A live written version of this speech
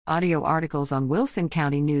Audio articles on Wilson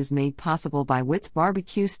County News made possible by Witt's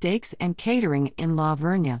Barbecue Steaks and Catering in La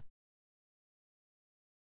Vernia.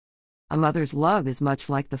 A mother's love is much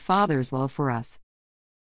like the father's love for us.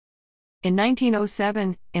 In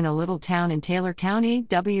 1907, in a little town in Taylor County,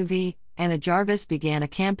 W.V., Anna Jarvis began a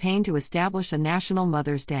campaign to establish a National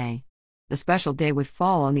Mother's Day. The special day would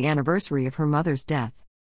fall on the anniversary of her mother's death.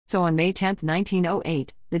 So on May 10,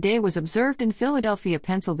 1908, the day was observed in Philadelphia,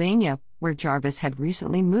 Pennsylvania, where Jarvis had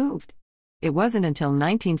recently moved. It wasn't until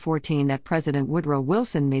 1914 that President Woodrow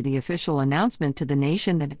Wilson made the official announcement to the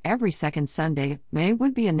nation that every second Sunday of May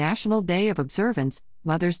would be a national day of observance,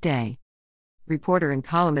 Mother's Day. Reporter and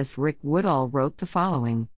columnist Rick Woodall wrote the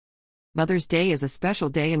following. Mother's Day is a special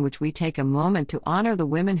day in which we take a moment to honor the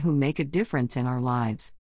women who make a difference in our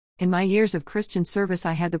lives. In my years of Christian service,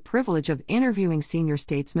 I had the privilege of interviewing senior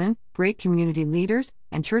statesmen, great community leaders,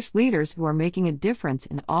 and church leaders who are making a difference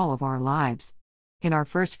in all of our lives. In our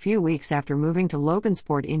first few weeks after moving to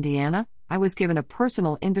Logansport, Indiana, I was given a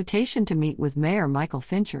personal invitation to meet with Mayor Michael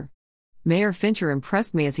Fincher. Mayor Fincher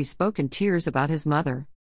impressed me as he spoke in tears about his mother.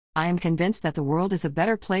 I am convinced that the world is a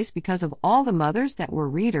better place because of all the mothers that were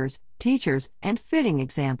readers, teachers, and fitting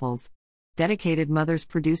examples. Dedicated mothers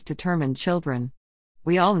produce determined children.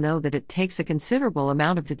 We all know that it takes a considerable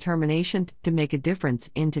amount of determination to make a difference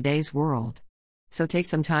in today's world. So take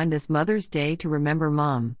some time this Mother's Day to remember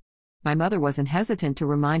Mom. My mother wasn't hesitant to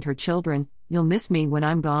remind her children, "You'll miss me when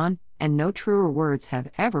I'm gone," and no truer words have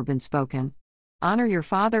ever been spoken. Honor your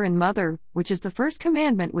father and mother, which is the first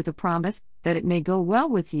commandment with the promise that it may go well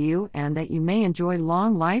with you and that you may enjoy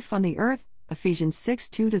long life on the earth. Ephesians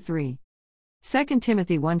 6:2-3. 2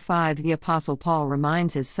 Timothy 1:5. The Apostle Paul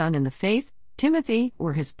reminds his son in the faith, Timothy,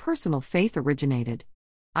 where his personal faith originated.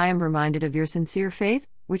 I am reminded of your sincere faith,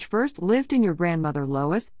 which first lived in your grandmother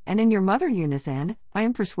Lois and in your mother Eunice, and, I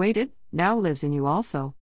am persuaded, now lives in you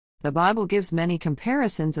also. The Bible gives many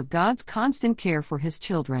comparisons of God's constant care for his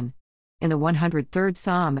children. In the 103rd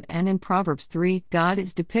Psalm and in Proverbs 3, God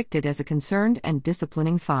is depicted as a concerned and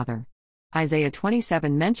disciplining father. Isaiah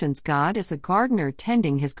 27 mentions God as a gardener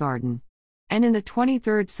tending his garden. And in the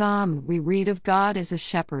 23rd Psalm, we read of God as a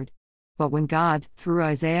shepherd. But when God, through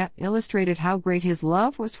Isaiah, illustrated how great his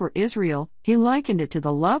love was for Israel, he likened it to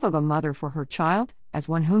the love of a mother for her child, as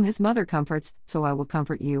one whom his mother comforts, so I will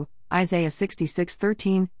comfort you. Isaiah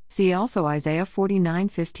 66:13, see also Isaiah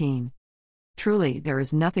 49:15. Truly, there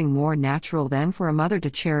is nothing more natural than for a mother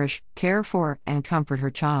to cherish, care for, and comfort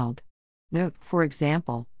her child. Note, for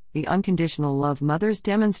example, the unconditional love mothers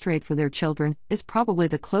demonstrate for their children is probably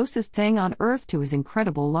the closest thing on earth to his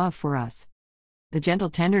incredible love for us. The gentle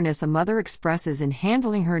tenderness a mother expresses in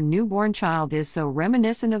handling her newborn child is so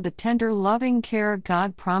reminiscent of the tender, loving care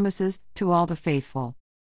God promises to all the faithful.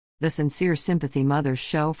 The sincere sympathy mothers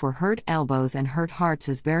show for hurt elbows and hurt hearts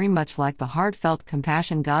is very much like the heartfelt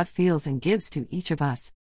compassion God feels and gives to each of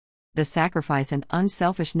us. The sacrifice and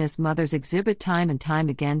unselfishness mothers exhibit time and time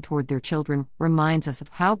again toward their children reminds us of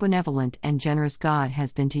how benevolent and generous God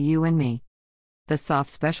has been to you and me. The soft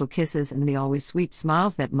special kisses and the always sweet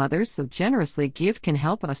smiles that mothers so generously give can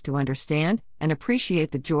help us to understand and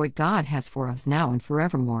appreciate the joy God has for us now and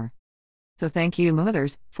forevermore. So thank you,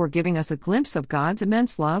 mothers, for giving us a glimpse of God's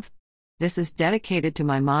immense love. This is dedicated to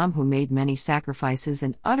my mom, who made many sacrifices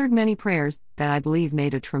and uttered many prayers that I believe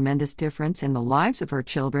made a tremendous difference in the lives of her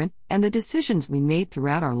children and the decisions we made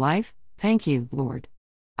throughout our life. Thank you, Lord.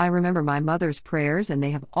 I remember my mother's prayers, and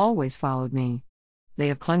they have always followed me. They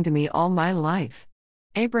have clung to me all my life.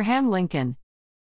 Abraham Lincoln.